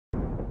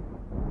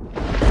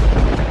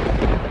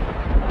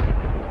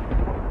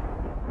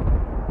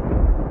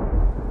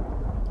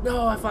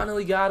No, I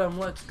finally got him.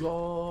 Let's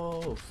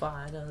go.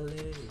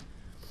 Finally.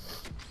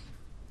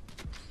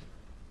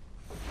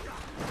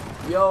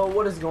 Yo,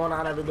 what is going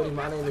on, everybody?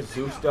 My name is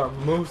Zeus the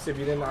Moose, if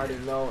you didn't already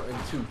know. And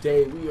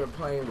today we are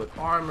playing with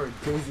Armor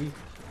Dizzy.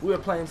 We are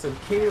playing some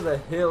King of the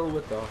Hill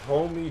with the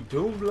homie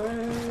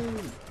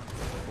DoomBlade.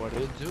 What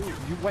did it do?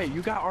 Wait,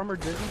 you got Armor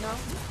Dizzy now?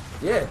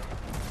 Yeah.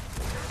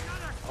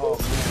 Oh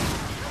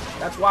man.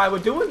 That's why we're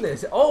doing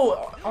this.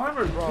 Oh,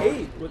 Armor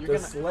Kate with the gonna,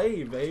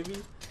 slave, baby.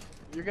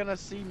 You're gonna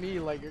see me,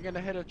 like, you're gonna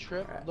hit a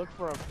trip, look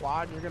for a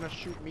quad, and you're gonna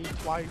shoot me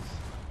twice.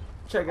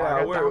 Check it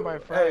out.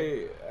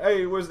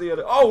 Hey, where's the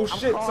other? Oh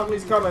shit,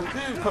 somebody's coming.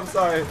 I'm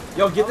sorry.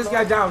 Yo, get this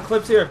guy down.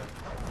 Clips here.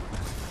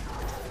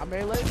 I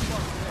melee.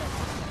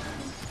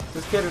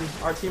 Just kidding.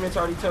 Our teammates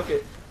already took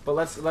it. But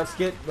let's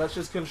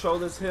just control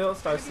this hill,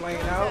 start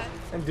slaying out,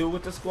 and do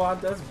what the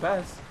squad does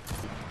best.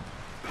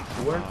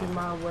 Working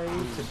my way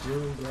to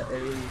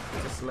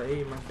DoomBlade, to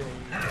slay my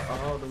thing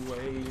all the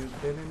way.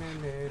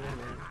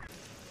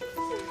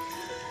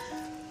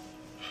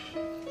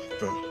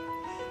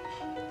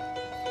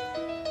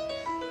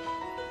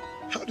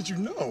 How did you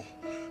know?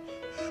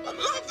 I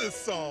love this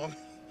song.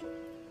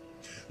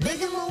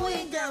 Making my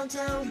way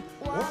downtown,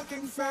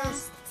 walking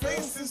fast,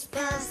 faces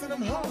past, and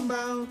I'm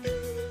homebound.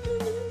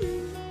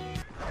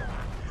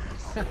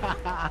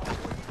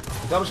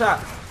 Double shot.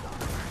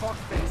 Fuck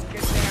this,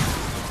 get down.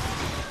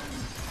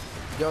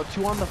 Yo,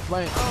 2 on the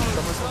flank.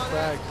 Someone some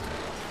frags.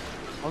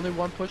 Only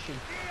 1 pushing.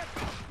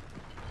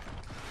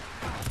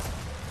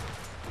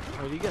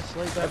 Oh, did he get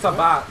slayed that That's a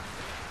bot.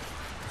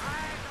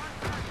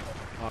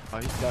 Oh,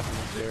 he's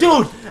definitely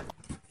Dude!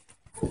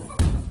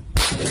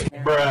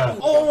 Bruh.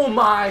 Oh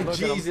my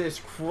Jesus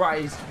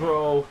Christ,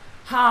 bro.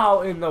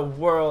 How in the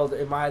world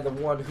am I the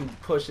one who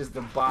pushes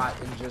the bot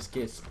and just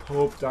gets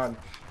pooped on?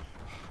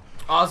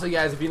 Also,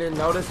 guys, if you didn't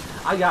notice,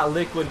 I got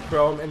liquid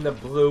chrome in the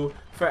blue.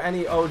 For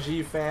any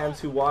OG fans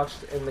who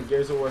watched in the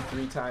Gears of War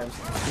 3 times,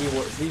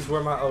 these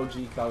were my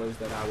OG colors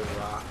that I would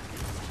rock.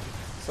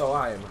 So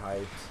I am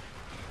hyped.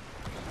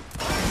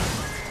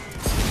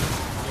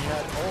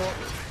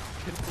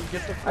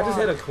 I just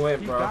hit a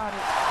QUINT, bro.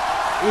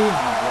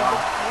 Easy,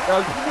 bro.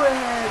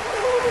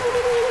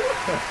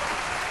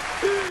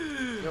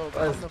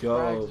 Let's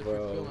go,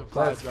 bro.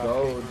 Let's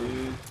go,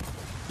 dude.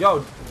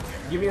 Yo,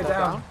 give me a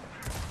down.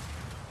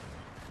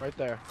 Right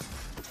there.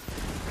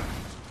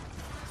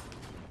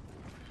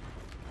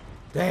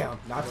 Damn,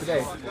 not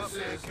today.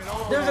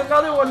 There's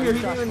another one here. He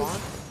didn't even.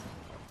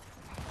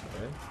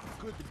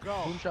 Good to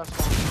go. Boom shot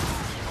spawn.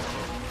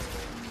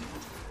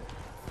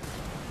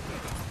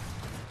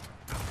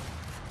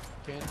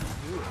 Can't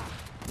do it.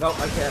 Nope,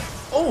 I can't.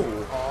 Oh!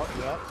 Oh,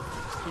 yep.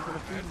 Just keeping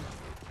it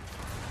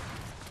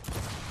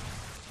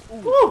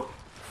feeding. Woo!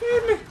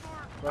 Feed me!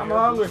 Right I'm here,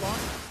 hungry.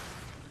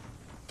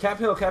 Cap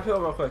hill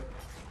real quick.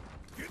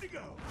 Good to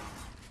go.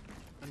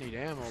 I need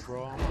ammo,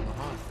 bro. I'm on the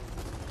hunt.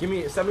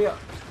 Send me up.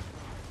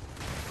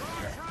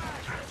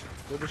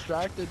 They're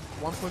distracted.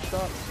 1 pushed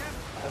up.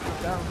 That's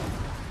it down.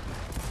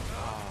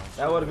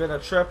 That would have been a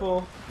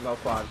triple. No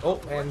quad.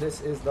 Oh, and this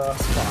is the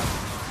quad.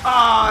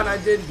 Ah, and I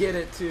did get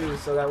it too,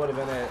 so that would have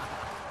been it.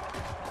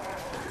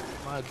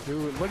 My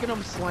dude, look at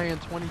him slaying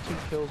 22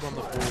 kills on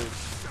the board.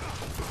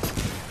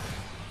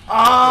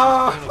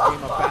 Ah! Playing a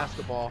game of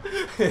basketball.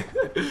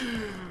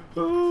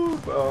 Ooh,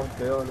 bro, I'm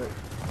feeling it.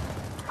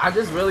 I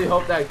just really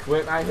hope that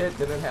QUINT I hit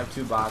didn't have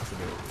 2 bots in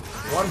it.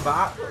 1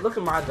 bot. Look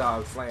at my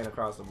dog slaying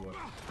across the board,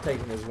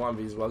 taking his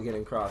 1Vs while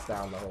getting crossed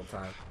down the whole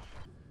time.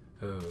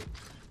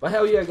 But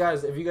hell yeah,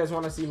 guys, if you guys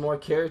want to see more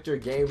character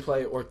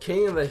gameplay or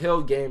King of the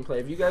Hill gameplay,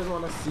 if you guys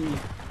want to see,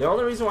 the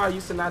only reason why I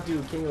used to not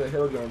do King of the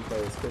Hill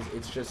gameplay is because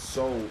it's just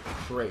so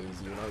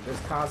crazy, you know, there's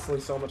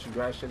constantly so much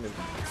aggression, and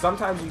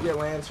sometimes you get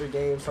Lancer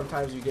games,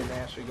 sometimes you get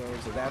Nasher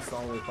games, and that's the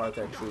only part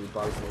that truly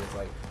bugs me. It's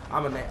like,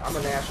 I'm a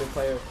Nasher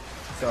player,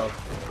 so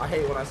I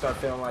hate when I start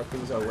feeling like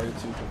things are way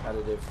too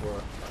competitive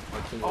for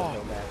a King of the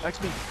Hill match. X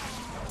me.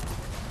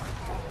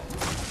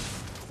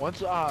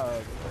 Once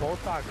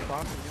Boltok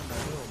crossing in the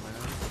hill, man.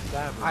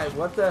 Savage.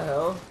 What the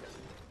hell?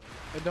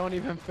 It don't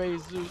even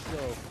phase Zeus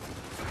though.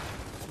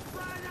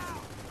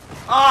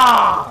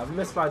 Ah! I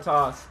missed my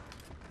toss.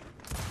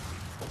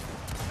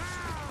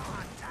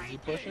 Is he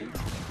pushing?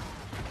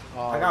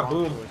 I got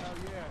boom. Choice.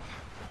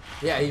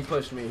 Yeah, he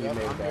pushed me. He Yep,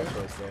 made a I'm bad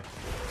here. choice there.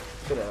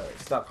 Should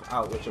have stuck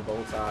out with your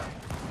Boltok.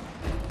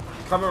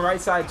 Coming right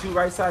side, 2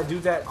 right side. Do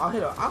that. I'll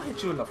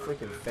hit you in the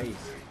freaking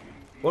face.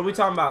 What are we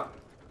talking about?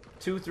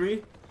 2,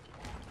 3?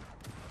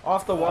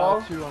 Off the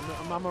wall. 2.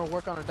 I'm gonna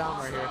work on a down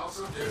right here.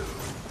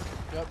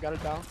 Yep, got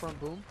it down front.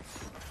 Boom.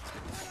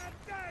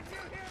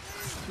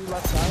 2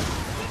 left side.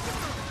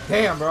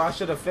 Damn, bro. I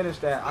should have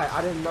finished that.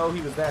 I didn't know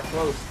he was that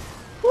close.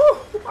 Woo!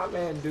 My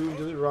man, dude,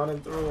 just running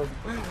through him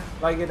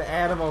like an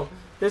animal.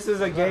 This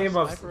is a game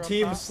of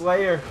Team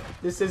Slayer.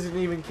 This isn't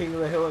even King of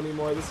the Hill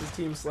anymore. This is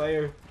Team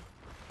Slayer.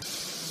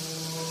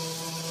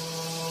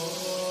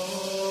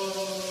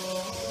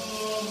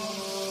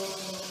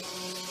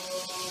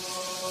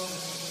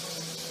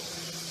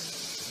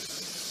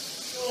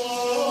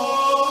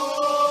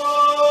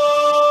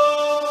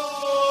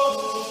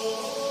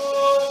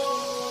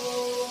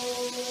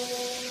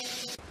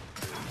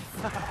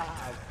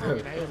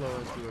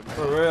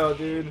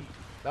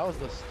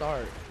 the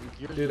start.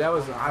 Dude, that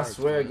was, I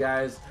swear,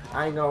 guys,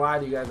 I ain't gonna lie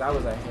to you guys, I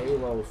was a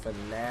Halo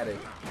fanatic.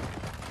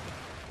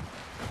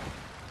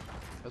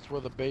 That's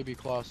where the baby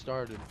claw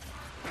started.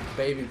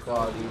 Baby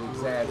claw, dude,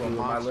 exactly. With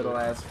my little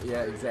ass,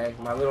 yeah,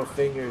 exactly. My little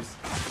fingers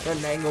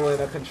finagling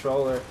a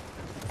controller.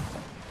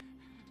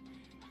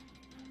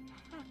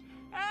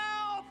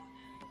 Help!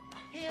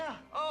 Here,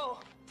 oh,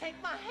 take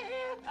my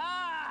hand.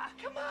 Ah,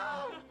 come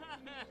on.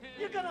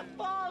 You're gonna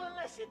fall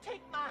unless you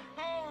take my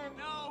hand.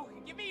 No,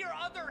 give me your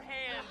other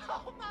hand.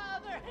 Oh, my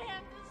other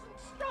hand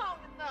isn't strong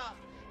enough.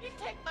 You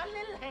take my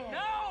little hand.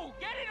 No,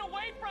 get it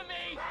away from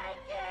me.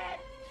 Take it.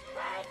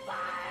 Take my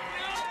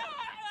hand.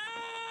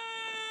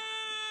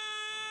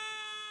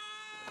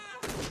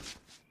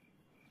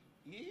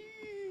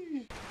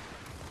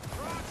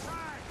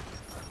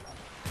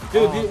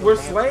 Dude, we're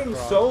slaying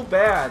so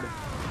bad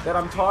that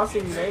I'm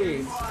tossing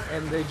nades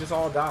and they just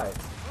all die.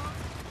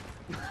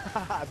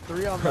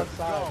 3 on that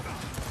side.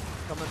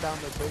 Coming down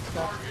the big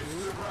steps,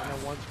 2, and then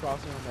 1's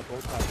crossing on that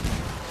boat side.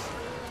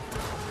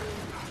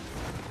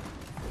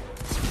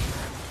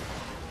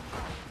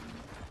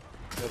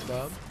 Good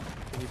dub.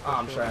 Oh,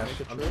 I'm trash.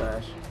 I'm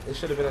trash. It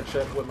should have been a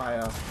trip with my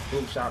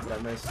boom shot that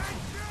I missed.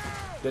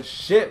 Good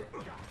shit.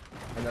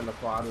 And then the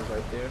quad is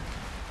right there.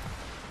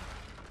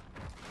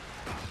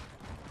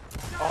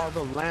 Oh,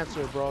 the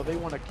Lancer, bro. They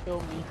want to kill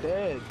me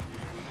dead.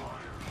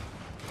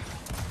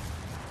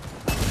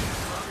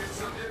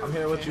 I'm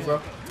here with you,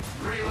 bro.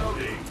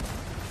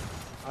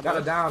 Got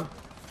it down.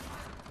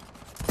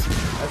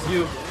 That's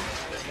you. No,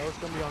 it's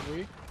going to be on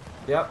re.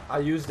 Yep, I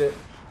used it.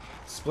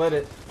 Split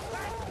it.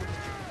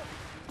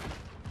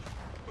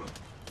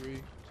 3,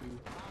 2,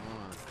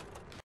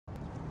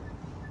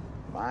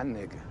 1. My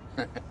nigga.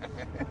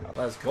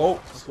 Let's go,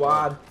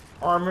 squad.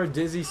 Armor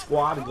Dizzy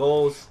squad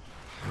goals.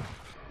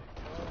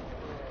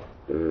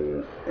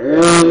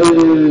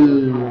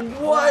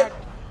 What?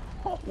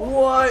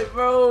 What,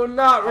 bro?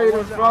 Not right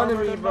in front of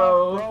me,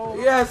 bro.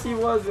 Yes, he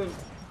wasn't.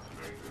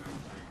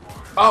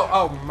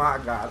 Oh my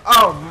God.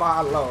 Oh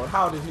my Lord.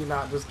 How did he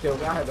not just kill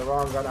me? I had the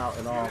wrong gun out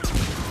and all.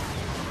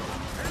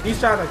 He's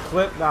trying to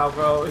clip now,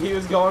 bro. He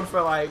was going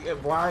for like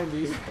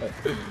blindies.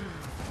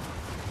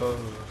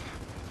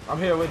 I'm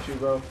here with you,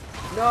 bro.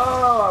 No,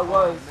 I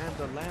was. Oh, man,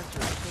 the Lancer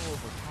is so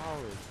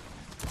overpowered.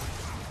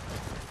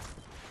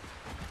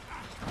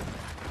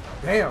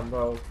 Damn,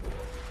 bro.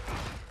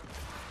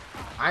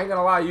 I ain't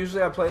gonna lie,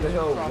 usually I play the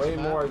hill way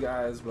more,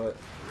 guys, but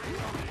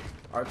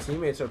our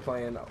teammates are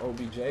playing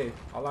OBJ.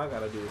 All I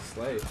gotta do is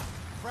slay.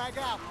 Frag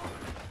out.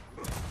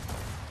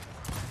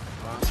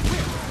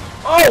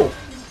 Oh!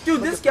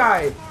 Dude, this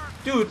guy!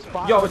 Dude,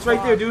 yo, it's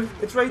right there, dude.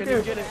 It's right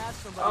there.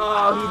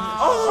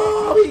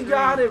 Oh, he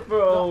got it,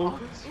 bro.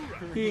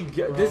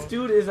 This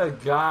dude is a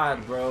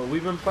god, bro.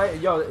 We've been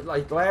playing, yo,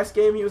 like last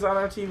game he was on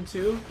our team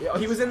too.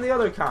 He was in the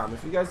other com.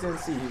 If you guys didn't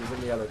see, he was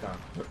in the other com.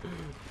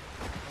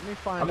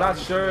 I'm not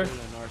sure.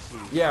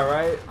 Yeah,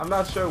 right? I'm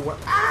not sure what.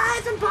 Ah,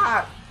 it's a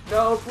bot!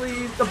 No,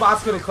 please. The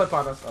bot's gonna clip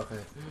on us.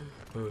 Okay.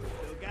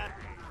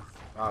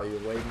 Oh, you're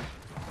waiting?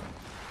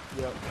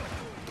 Yep.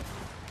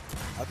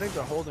 I think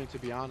they're holding, to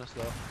be honest,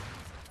 though.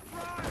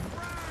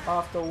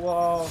 Off the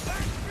wall.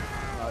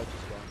 No, I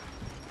just won.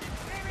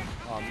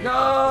 Oh,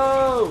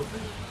 No!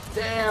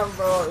 Damn,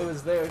 bro. It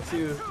was there,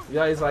 too.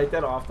 Yeah, he's like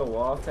that off the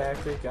wall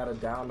tactic. Got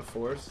it down to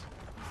force.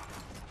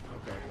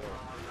 Okay,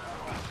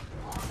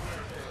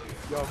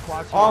 yo,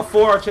 quad. All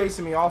 4 are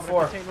chasing me. All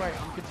 4. I'm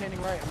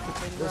containing right.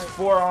 There's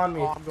 4 on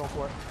me. Oh, I'm going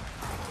for it.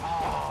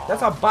 Oh.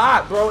 That's a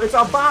bot, bro. It's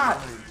a bot.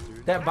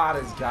 That bot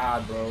is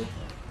god, bro.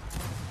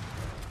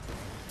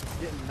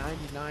 Getting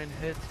 99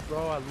 hits,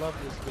 bro. I love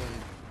this game.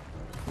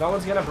 No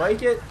one's gonna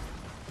break it.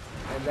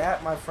 And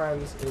that, my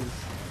friends, is...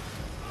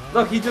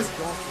 Look,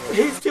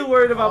 he's too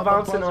worried about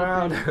bouncing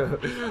around.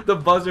 The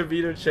buzzer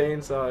beater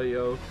chainsaw,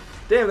 yo.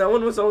 Damn, that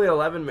one was only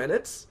 11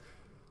 minutes?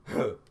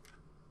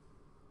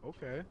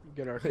 Okay,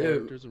 get our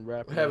characters and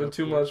wrap it Having up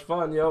too here. much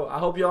fun, yo. I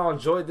hope y'all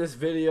enjoyed this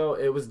video.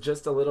 It was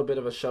just a little bit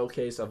of a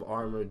showcase of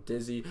Armor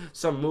Dizzy.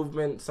 Some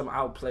movement, some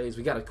outplays.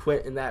 We got to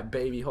quit in that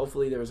baby.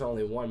 Hopefully there was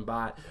only 1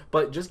 bot.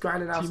 But just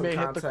grinding out some Teammate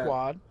content. hit the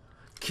quad.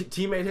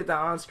 Teammate hit the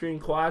on-screen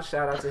quad.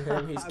 Shout out to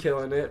him. He's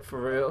killing it for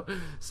real.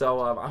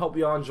 So I hope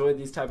you all enjoyed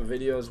these type of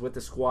videos with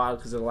the squad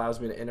because it allows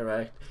me to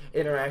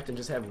interact and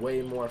just have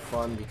way more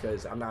fun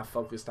because I'm not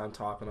focused on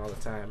talking all the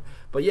time.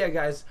 But yeah,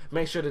 guys,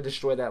 make sure to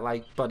destroy that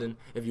like button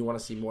if you want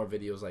to see more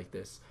videos like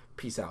this.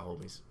 Peace out,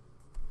 homies.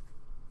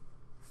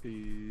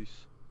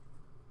 Peace.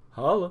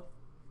 Holla.